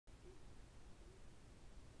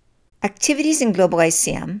Activities in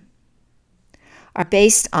Globalyceum are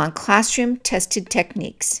based on classroom-tested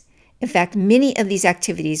techniques. In fact, many of these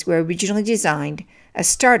activities were originally designed as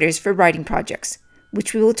starters for writing projects,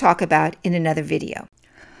 which we will talk about in another video.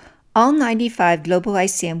 All 95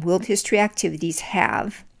 Globalyceum World History activities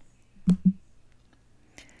have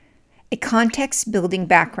a context-building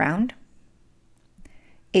background,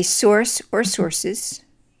 a source or sources,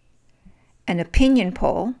 an opinion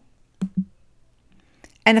poll,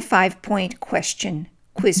 and a 5-point question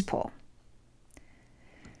quiz poll.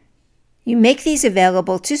 You make these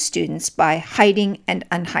available to students by hiding and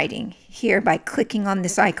unhiding. Here, by clicking on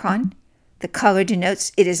this icon, the color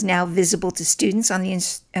denotes it is now visible to students on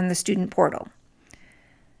the student portal.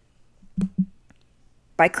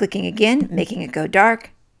 By clicking again, making it go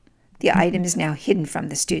dark, the item is now hidden from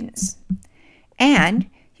the students. And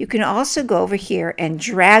you can also go over here and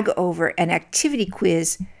drag over an activity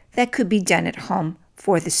quiz that could be done at home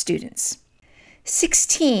for the students.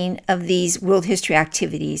 16 of these world history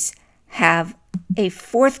activities have a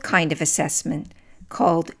fourth kind of assessment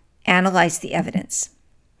called Analyze the Evidence.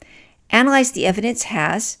 Analyze the Evidence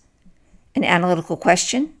has an analytical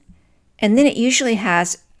question, and then it usually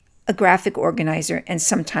has a graphic organizer and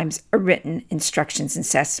sometimes a written instructions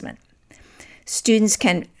assessment. Students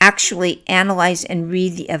can actually analyze and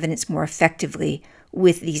read the evidence more effectively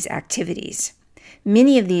with these activities.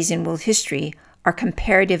 Many of these in world history are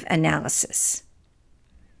comparative analysis.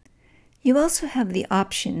 You also have the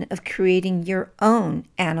option of creating your own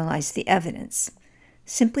Analyze the Evidence.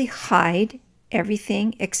 Simply hide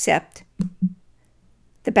everything except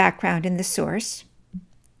the background and the source.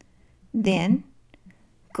 Then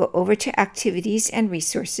go over to Activities and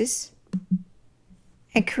Resources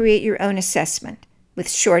and create your own assessment with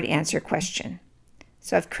short answer question.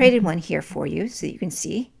 So I've created one here for you so that you can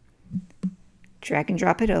see. Drag and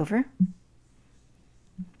drop it over.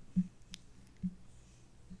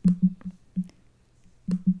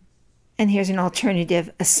 And here's an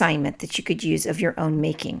alternative assignment that you could use of your own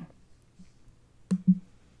making.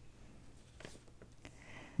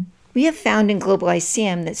 We have found in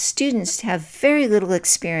Globalyceum that students have very little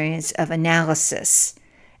experience of analysis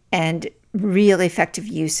and real effective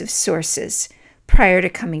use of sources prior to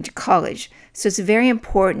coming to college. So it's very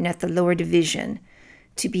important at the lower division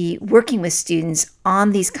to be working with students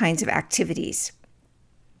on these kinds of activities.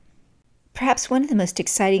 Perhaps one of the most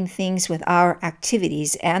exciting things with our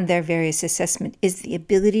activities and their various assessments is the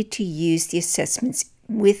ability to use the assessments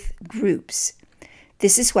with groups.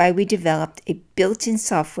 This is why we developed a built-in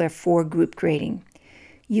software for group grading.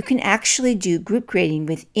 You can actually do group grading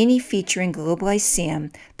with any feature in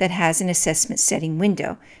Globalyceum that has an assessment setting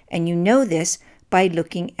window, and you know this by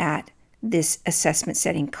looking at this assessment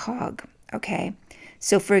setting cog, okay?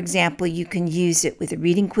 So for example, you can use it with a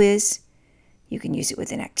reading quiz, you can use it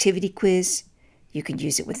with an activity quiz, you can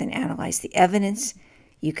use it with an Analyze the Evidence,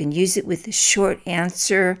 you can use it with a short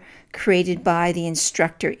answer created by the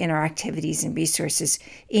instructor in our activities and resources.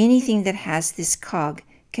 Anything that has this cog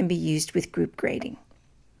can be used with group grading.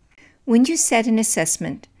 When you set an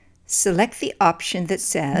assessment, select the option that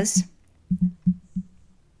says,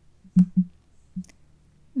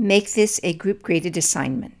 make this a group graded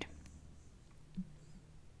assignment.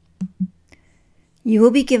 You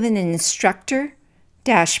will be given an instructor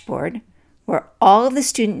dashboard where all of the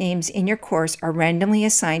student names in your course are randomly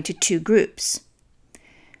assigned to 2 groups.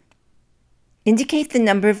 Indicate the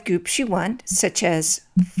number of groups you want, such as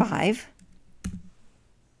 5.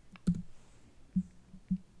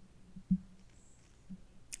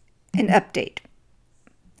 And update.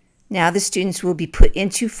 Now the students will be put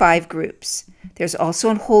into 5 groups. There's also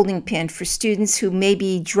a holding pin for students who may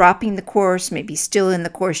be dropping the course, maybe still in the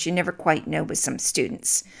course. You never quite know with some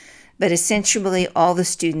students. But essentially, all the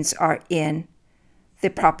students are in the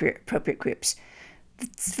appropriate groups. The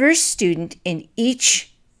first student in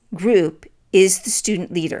each group is the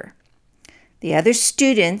student leader. The other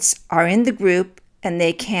students are in the group and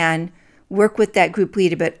they can work with that group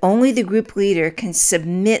leader, but only the group leader can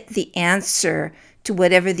submit the answer to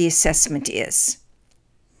whatever the assessment is.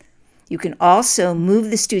 You can also move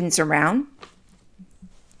the students around.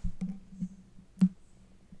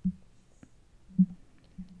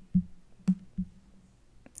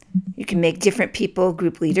 You can make different people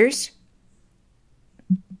group leaders.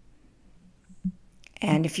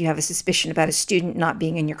 And if you have a suspicion about a student not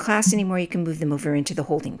being in your class anymore, you can move them over into the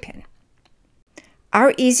holding pin.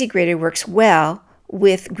 Our Easy Grader works well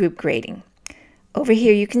with group grading. Over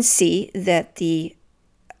here you can see that the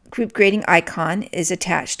group grading icon is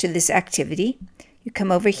attached to this activity. You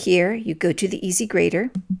come over here, you go to the Easy Grader,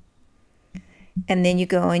 and then you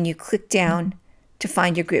go and you click down to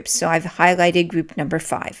find your groups. So I've highlighted group number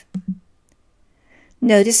 5.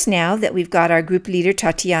 Notice now that we've got our group leader,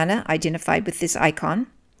 Tatiana, identified with this icon,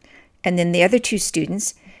 and then the other two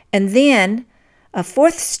students, and then a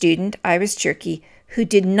fourth student, Iris Cherky, who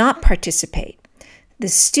did not participate. The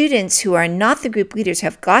students who are not the group leaders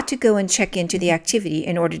have got to go and check into the activity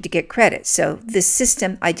in order to get credit. So this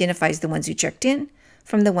system identifies the ones who checked in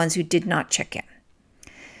from the ones who did not check in.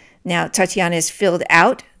 Now, Tatiana has filled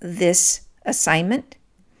out this assignment.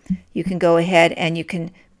 You can go ahead and you can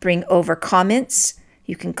bring over comments.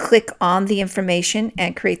 You can click on the information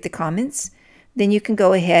and create the comments. Then you can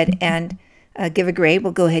go ahead and give a grade.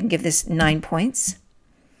 We'll go ahead and give this 9 points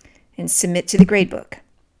and submit to the gradebook.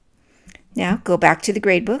 Now go back to the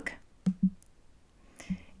gradebook.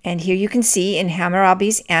 And here you can see in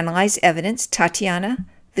Hammurabi's Analyze Evidence, Tatiana,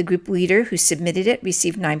 the group leader who submitted it,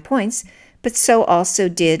 received 9 points, but so also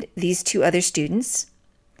did these two other students.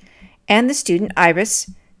 And the student, Iris,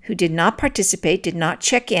 who did not participate, did not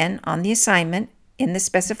check in on the assignment in the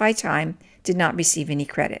specified time, did not receive any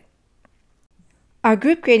credit. Our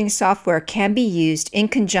group grading software can be used in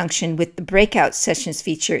conjunction with the Breakout Sessions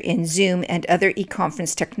feature in Zoom and other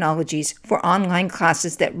e-conference technologies for online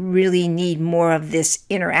classes that really need more of this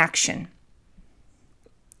interaction.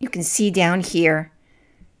 You can see down here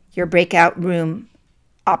your breakout room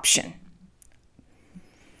option.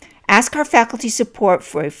 Ask our faculty support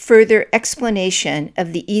for a further explanation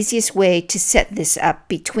of the easiest way to set this up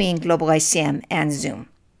between Globalyceum and Zoom.